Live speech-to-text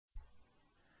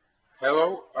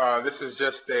Hello, this is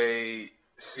just a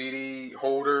CD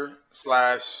holder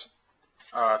slash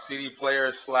CD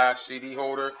player slash CD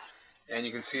holder, and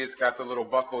you can see it's got the little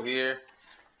buckle here.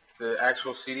 The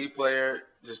actual CD player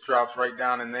just drops right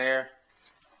down in there.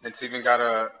 It's even got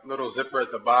a little zipper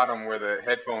at the bottom where the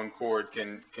headphone cord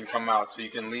can come out, so you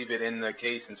can leave it in the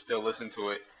case and still listen to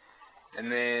it.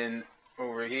 And then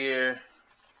over here,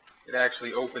 it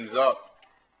actually opens up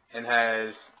and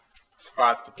has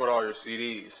spots to put all your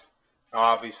CDs. Now,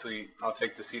 obviously, I'll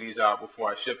take the CDs out before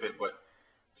I ship it, but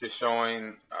just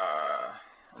showing,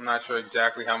 I'm not sure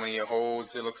exactly how many it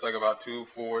holds. It looks like about 2,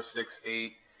 4, 6,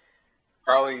 8,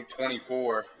 probably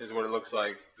 24 is what it looks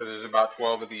like, because there's about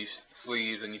 12 of these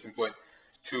sleeves, and you can put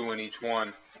 2 in each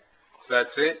one. So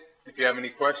that's it. If you have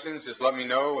any questions, just let me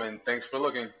know, and thanks for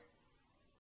looking.